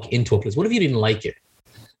just to walk into a place. What if you didn't like it?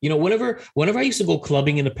 You know, whenever I used to go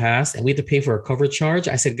clubbing in the past and we had to pay for a cover charge,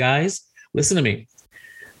 I said, guys, listen to me.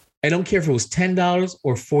 I don't care if it was $10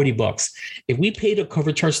 or $40. If we paid a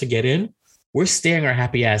cover charge to get in, we're staying our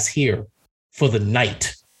happy ass here for the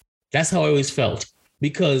night. That's how I always felt,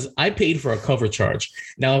 because I paid for a cover charge.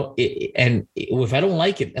 Now, if I don't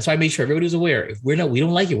like it, that's why I made sure everybody was aware. If we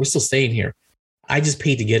don't like it, we're still staying here. I just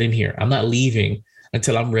paid to get in here. I'm not leaving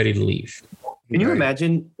until I'm ready to leave. Can you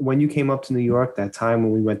imagine when you came up to New York that time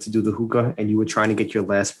when we went to do the hookah and you were trying to get your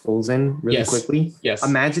last pulls in really quickly? Yes.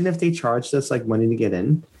 Imagine if they charged us like money to get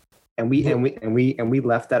in, and we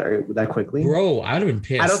left that quickly. Bro, I'd have been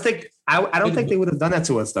pissed. I don't think they would have done that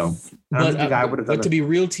to us though. But to be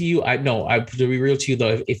real to you, to be real to you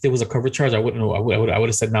though, if there was a cover charge, I wouldn't know. I would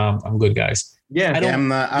have said, "Nah, I'm good, guys." Yeah, I'm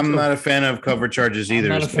not a fan of cover charges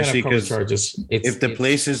either, especially because if the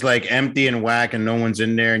place is like empty and whack and no one's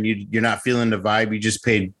in there and you're not feeling the vibe,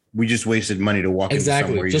 we just wasted money to walk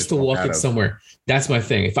exactly just to walk in somewhere. That's my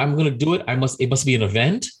thing. If I'm gonna do it, it must be an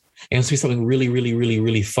event. It must be something really, really, really,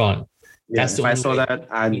 really fun. Yeah, if I saw that,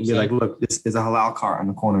 I'd be like, look, this is a halal cart on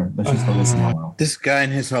the corner. Let's just go listen to halal. This guy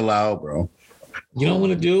and his halal, bro. You know what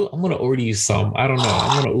I'm going to do? I'm going to order you some. I don't know.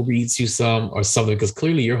 I'm going to Uber Eats you some or something, because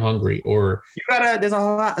clearly you're hungry. Or there's a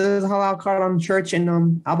halal cart on Church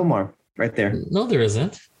in Albemarle right there. No, there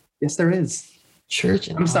isn't. Yes, there is. Church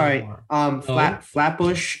and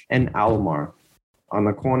Flatbush and Albemarle on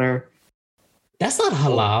the corner. That's not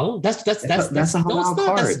halal. That's a halal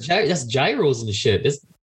cart. That's gyros and shit.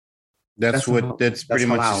 That's pretty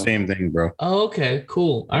much the same thing, bro. Oh, okay,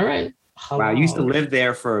 cool. All right. Halal. Wow, I used to live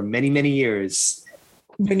there for many, many years.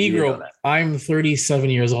 Negro, I'm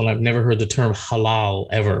 37 years old. I've never heard the term halal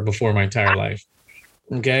ever before in my entire life.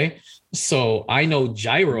 Okay. So I know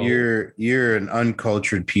gyro. You're an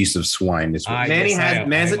uncultured piece of swine. Manny hasn't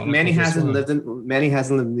lived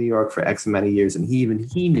in New York for X amount of years, and he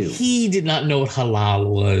knew. He did not know what halal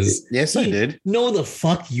was. Yes, I did. No, the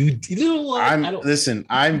fuck you did. You know what? Listen,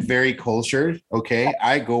 I'm very cultured. Okay,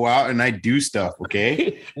 I go out and I do stuff.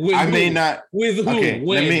 Okay, may not. With who? Okay,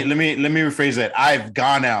 when? let me rephrase that. I've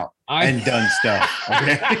gone out and done stuff.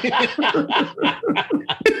 Okay.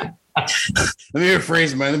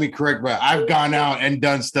 Let me correct that. I've gone out and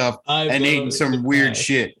done stuff and eaten some weird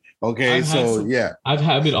shit. Okay,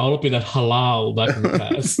 I've been all up in that halal back in the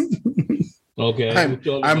past. Okay,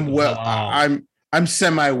 I'm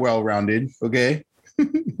semi well rounded. Okay.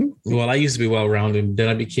 Well, I used to be well rounded. Then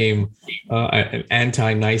I became an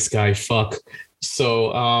anti nice guy. Fuck.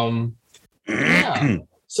 So yeah.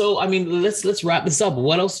 So I mean, let's wrap this up.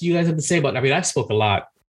 What else do you guys have to say about? I mean, I've spoke a lot.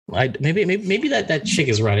 Maybe that chick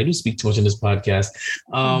is right. I do speak too much in this podcast.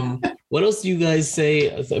 What else do you guys say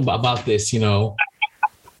about this? You know,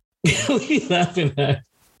 what are you laughing at?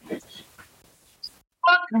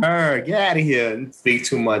 her. Get out of here and speak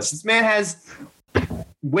too much. This man has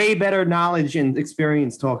way better knowledge and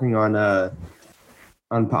experience talking on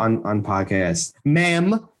podcasts,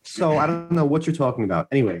 ma'am. So I don't know what you're talking about.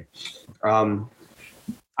 Anyway,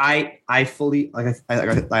 I fully, like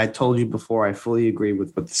I told you before, I fully agree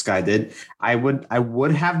with what this guy did. I would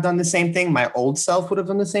have done the same thing. My old self would have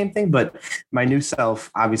done the same thing, but my new self,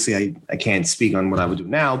 obviously, I can't speak on what I would do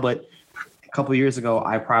now. But a couple of years ago,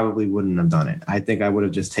 I probably wouldn't have done it. I think I would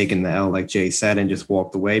have just taken the L, like Jay said, and just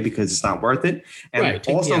walked away because it's not worth it. And Right,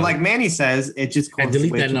 also, like Manny says, it just causes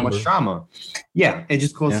way too much drama. Yeah, it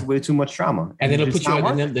just causes way too much drama. And then it's they'll put you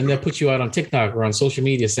out, and then they'll put you out on TikTok or on social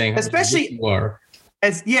media saying how especially you are.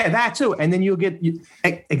 That too, and then you'll get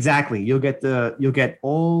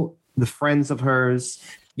all the friends of hers.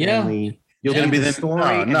 Yeah, family. You'll It's gonna get be the the- story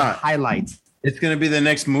no, and not. highlight. It's gonna be the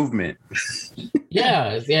next movement.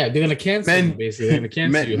 yeah. They're gonna cancel you, basically. They're gonna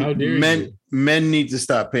cancel you. How dare you? Men need to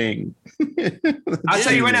stop paying. I'll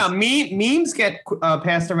tell you right now, memes get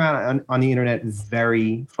passed around on the internet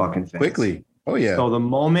very fucking fast. Quickly. Oh yeah. So the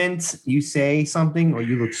moment you say something or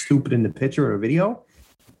you look stupid in the picture or video,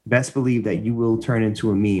 best believe that you will turn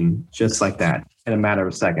into a meme just like that in a matter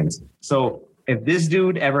of seconds. So if this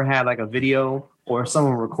dude ever had like a video or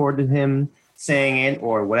someone recorded him saying it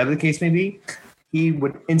or whatever the case may be, he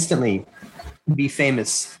would instantly be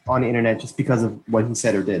famous on the internet just because of what he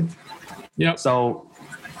said or did. Yep. So,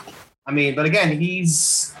 I mean, but again,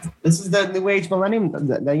 this is the new age millennium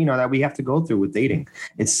that we have to go through with dating.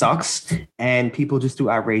 It sucks, and people just do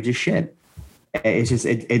outrageous shit. It's just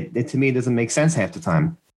it to me it doesn't make sense half the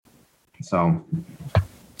time. So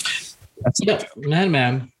that's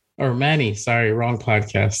Man, or Manny. Sorry, wrong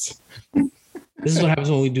podcast. This is what happens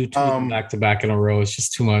when we do two back to back in a row. It's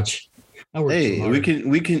just too much. Hey, we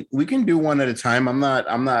can do one at a time. I'm not.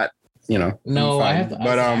 No, I have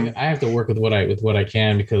to. I have to work with what I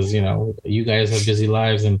can because you guys have busy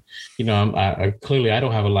lives and I clearly I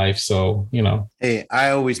don't have a life, so Hey, I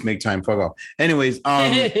always make time. Fuck off. Anyways,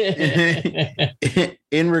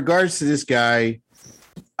 in regards to this guy,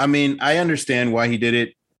 I mean, I understand why he did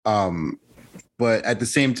it, but at the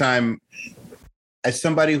same time, as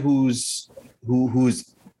somebody who's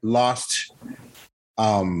lost,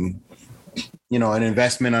 an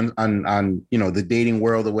investment on the dating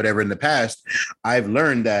world or whatever in the past, I've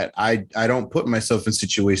learned that I don't put myself in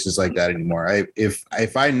situations like that anymore.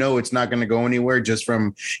 If I know it's not going to go anywhere just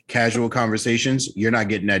from casual conversations, you're not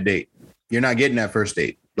getting that date. You're not getting that first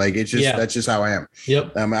date. Like it's just that's just how I am.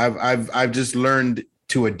 Yep. I've just learned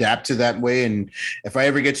to adapt to that way. And if I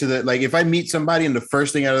ever get to if I meet somebody and the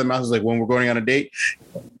first thing out of their mouth is like, when we're going on a date,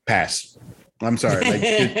 pass. I'm sorry. Like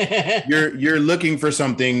you're looking for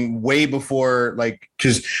something way before,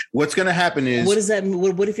 because what's going to happen is, what does that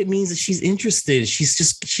mean? What if it means that she's interested?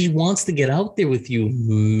 She wants to get out there with you,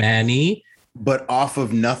 Manny. But off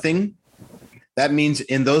of nothing, that means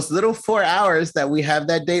in those little 4 hours that we have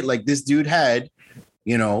that date, like this dude had,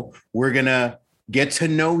 we're going to get to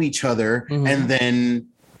know each other. Mm-hmm. And then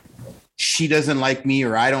she doesn't like me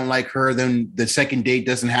or I don't like her. Then the second date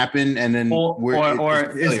doesn't happen. And then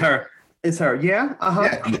it's her. Yeah. Uh-huh.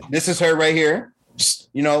 Yeah, this is her right here.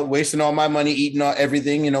 Wasting all my money, eating all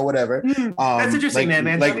everything, whatever. That's interesting, man.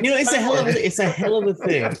 It's a hell of a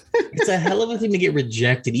thing. It's a hell of a thing to get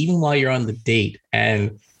rejected, even while you're on the date,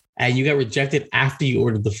 and you got rejected after you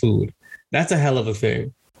ordered the food. That's a hell of a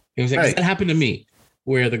thing. It was like that happened to me,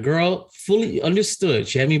 where the girl fully understood.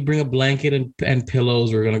 She had me bring a blanket and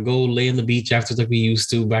pillows. We were gonna go lay on the beach after like we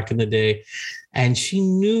used to back in the day, and she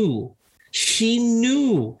knew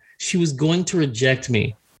she was going to reject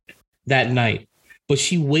me that night, but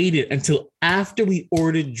she waited until after we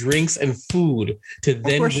ordered drinks and food to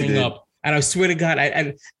then bring up. And I swear to God,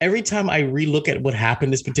 I every time I relook at what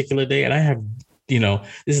happened this particular day, and I have,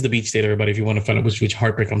 this is the beach date, everybody, if you want to find out which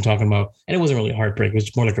heartbreak I'm talking about. And it wasn't really a heartbreak. It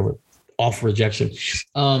was more like a off rejection.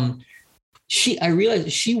 I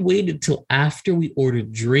realized she waited till after we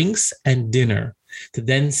ordered drinks and dinner to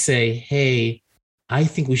then say, hey, I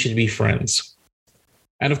think we should be friends.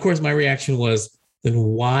 And of course, my reaction was, then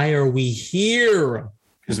why are we here?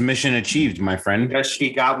 Because mission achieved, my friend. Because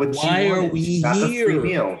she got what she wanted. Why are we she got here? The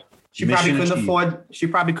free meal. She probably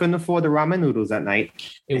couldn't afford the ramen noodles that night.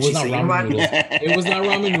 It was not ramen noodles. It was not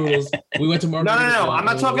ramen noodles. We went to Margaritaville. No. I'm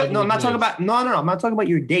not talking about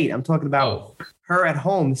your date. I'm talking about her at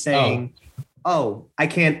home saying, I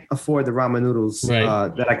can't afford the ramen noodles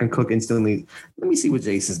that I can cook instantly. Let me see what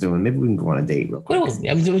Jason's doing. Maybe we can go on a date real quick.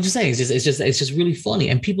 I'm just saying, it's just really funny.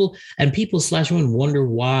 And people /women wonder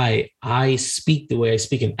why I speak the way I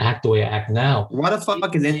speak and act the way I act now. Why the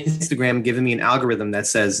fuck is Instagram giving me an algorithm that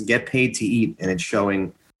says get paid to eat and it's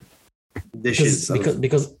showing dishes.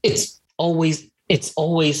 Because it's always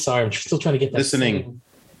sorry. I'm still trying to get that. Listening.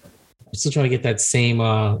 I'm still trying to get that same.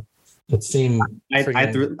 I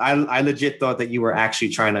legit thought that you were actually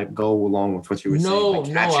trying to go along with what you were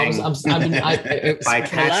saying. By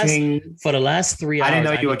catching for the last 3 hours. I didn't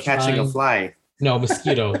know you were catching a fly. No,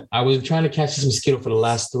 mosquito. I was trying to catch this mosquito for the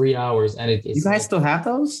last 3 hours, and it's. You guys still have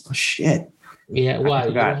those? Oh shit! Yeah, why?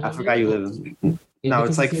 I forgot you live. No,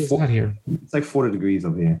 it's like not here. It's like 40 degrees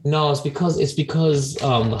over here. No, it's because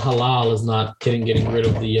halal is not getting rid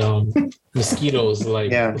of the mosquitoes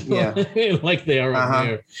like like they are over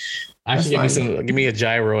there. Actually, give me a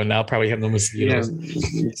gyro, and I'll probably have no mosquitoes.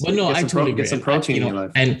 Yeah. But no, I totally agree. Get some protein in your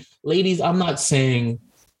life. And ladies, I'm not saying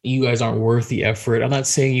you guys aren't worth the effort. I'm not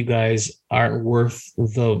saying you guys aren't worth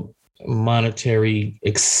the monetary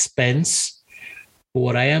expense. But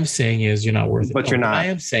what I am saying is you're not worth it. But you're not. I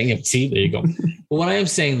am saying, see, there you go. But what I am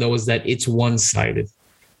saying though is that it's one-sided,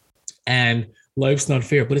 and life's not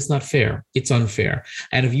fair. But it's not fair. It's unfair.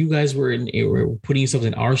 And if you guys were putting yourselves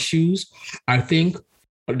in our shoes, I think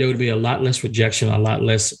there would be a lot less rejection, a lot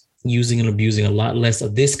less using and abusing, a lot less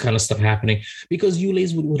of this kind of stuff happening, because you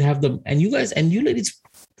ladies would have them, and you ladies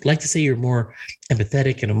like to say you're more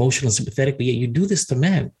empathetic and emotional and sympathetic, but yet you do this to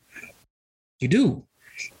men. You do.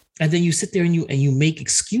 And then you sit there and you make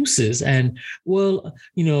excuses and, well,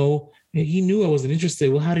 he knew I wasn't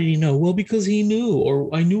interested. Well, how did he know? Well, because he knew,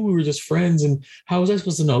 or I knew we were just friends. And how was I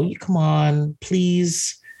supposed to know? Come on,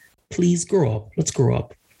 please grow up. Let's grow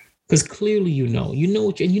up. Because clearly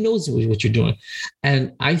what you're doing.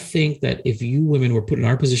 And I think that if you women were put in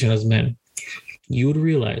our position as men, you would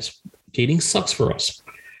realize dating sucks for us.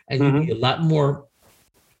 And you'd be a lot more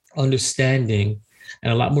understanding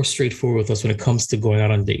and a lot more straightforward with us when it comes to going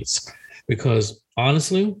out on dates. Because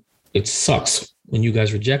honestly, it sucks when you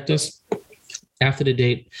guys reject us after the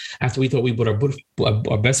date, after we thought we put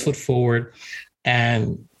our best foot forward,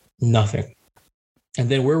 and nothing. And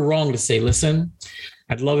then we're wrong to say, listen,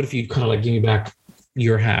 I'd love it if you'd kind of like give me back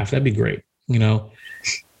your half. That'd be great. I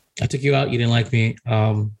took you out. You didn't like me.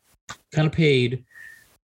 Kind of paid.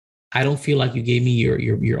 I don't feel like you gave me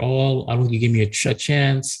your all. I don't think you gave me a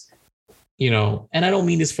chance. And I don't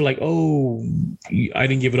mean this for like, I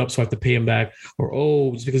didn't give it up, so I have to pay him back.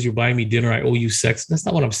 Or, just because you're buying me dinner, I owe you sex. That's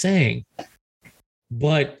not what I'm saying.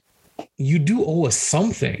 But you do owe us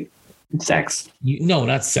something. Sex. No,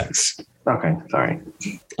 not sex. Okay, sorry.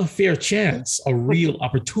 A fair chance, a real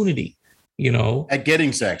opportunity, At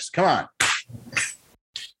getting sex. Come on.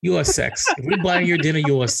 You are sex. If we're buying your dinner,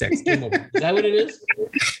 you are sex. Game over. Is that what it is?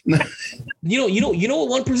 You know what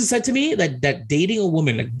one person said to me? That dating a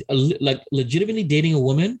woman, like legitimately dating a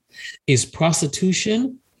woman, is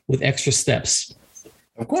prostitution with extra steps.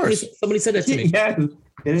 Of course. Somebody said that to me. Yeah,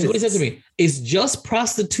 somebody said to me, it's just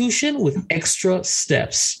prostitution with extra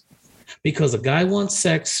steps. Because a guy wants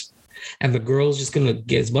sex, and the girl's just going to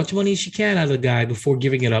get as much money as she can out of the guy before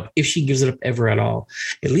giving it up, if she gives it up ever at all.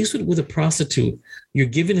 At least with a prostitute, you're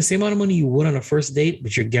given the same amount of money you would on a first date,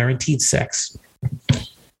 but you're guaranteed sex.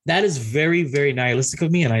 That is very, very nihilistic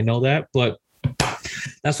of me, and I know that, but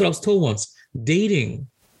that's what I was told once. Dating,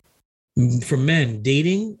 for men,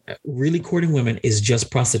 really courting women is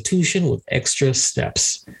just prostitution with extra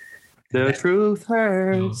steps. The truth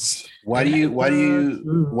hurts. Why do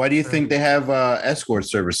you think they have escort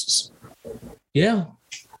services? Yeah.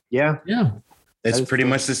 It's pretty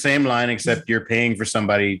much the same line, except you're paying for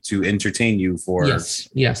somebody to entertain you for.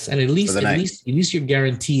 Yes, and at least you're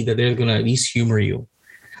guaranteed that they're gonna at least humor you,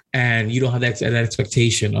 and you don't have that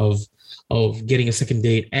expectation of getting a second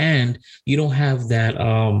date, and you don't have that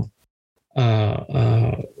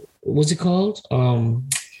what's it called?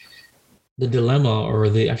 The dilemma, or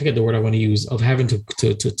I forget the word I want to use, of having to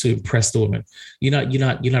impress the woman.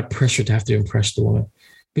 You're not pressured to have to impress the woman,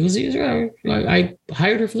 because I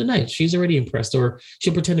hired her for the night. She's already impressed, or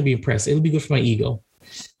she'll pretend to be impressed. It'll be good for my ego.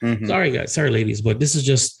 Mm-hmm. Sorry guys, sorry ladies, but this is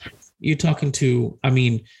just, you're talking to,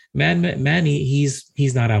 Manny,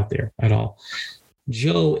 he's not out there at all.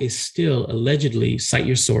 Joe is still allegedly, cite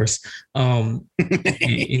your source,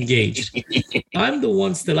 engaged. I'm the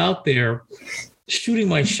one still out there shooting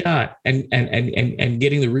my shot and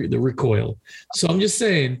getting the recoil. So I'm just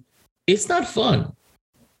saying, it's not fun.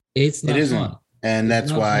 It isn't fun. And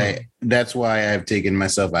that's why I've taken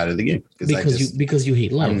myself out of the game, because you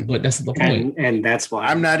hate love. But that's the point. And that's why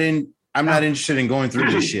I'm not interested in going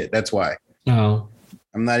through this shit. That's why. Oh,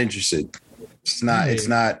 I'm not interested.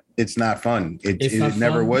 It's not fun. It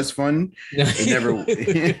never was fun.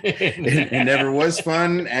 It never was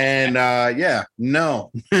fun. And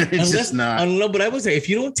no, it's just not. I don't know, but I would say if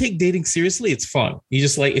you don't take dating seriously, it's fun.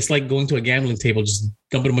 It's like going to a gambling table, just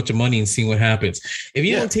dumping a bunch of money and seeing what happens. If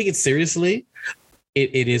you don't take it seriously,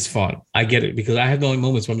 it is fun. I get it, because I have my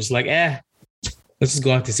moments where I'm just like, let's just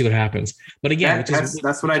go out to see what happens. But again,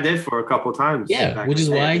 that's what I did for a couple of times. Yeah, which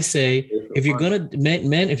is why I say if you're gonna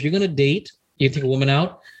if you're gonna date, you take a woman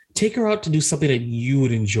out, take her out to do something that you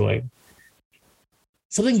would enjoy.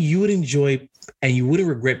 Something you would enjoy and you wouldn't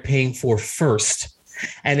regret paying for first.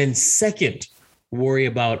 And then second, worry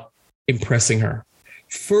about impressing her.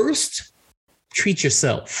 First, treat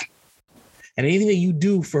yourself. And anything that you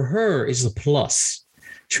do for her is a plus.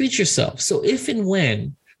 Treat yourself. So if and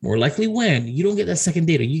when, more likely when, you don't get that second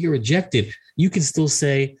date or you get rejected, you can still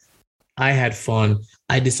say, I had fun.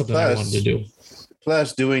 I did something I wanted to do.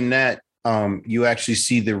 Plus, doing that, you actually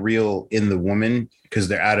see the real in the woman because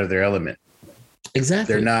they're out of their element.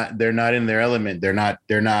 Exactly. They're not in their element. They're not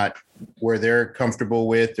where they're comfortable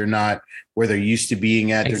with. They're not where they're used to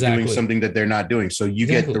being at. They're doing something that they're not doing. So you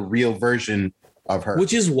get the real version of her.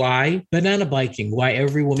 Which is why banana biking, why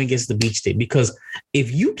every woman gets the beach date. Because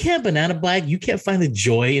if you can't banana bike, you can't find the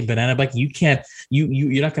joy in banana biking. You're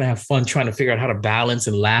not going to have fun trying to figure out how to balance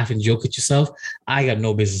and laugh and joke at yourself. I got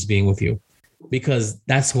no business being with you. Because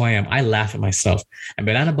that's who I am. I laugh at myself. And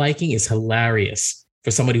banana biking is hilarious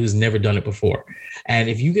for somebody who's never done it before. And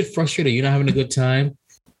if you get frustrated, you're not having a good time,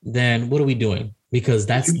 then what are we doing? Because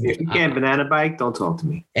that's... If you can't banana bike, don't talk to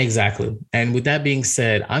me. Exactly. And with that being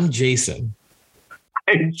said, I'm Jason.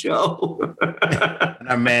 I'm Joe. And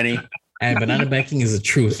I'm Manny. And banana biking is the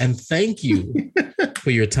truth. And thank you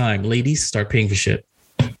for your time. Ladies, start paying for shit.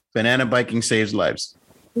 Banana biking saves lives.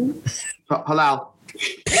 Halal.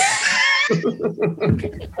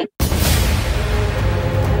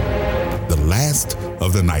 The last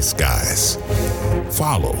of the nice guys.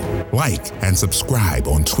 Follow, like, and subscribe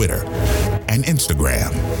on Twitter and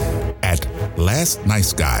Instagram at Last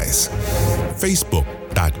Nice Guys,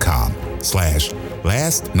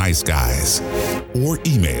 Facebook.com/Last Nice Guys, or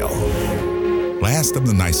email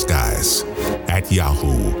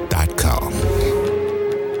lastoftheniceguys@yahoo.com.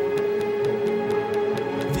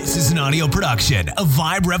 This is an audio production of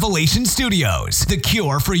Vibe Revelation Studios, the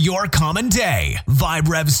cure for your common day.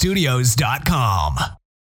 VibeRevStudios.com.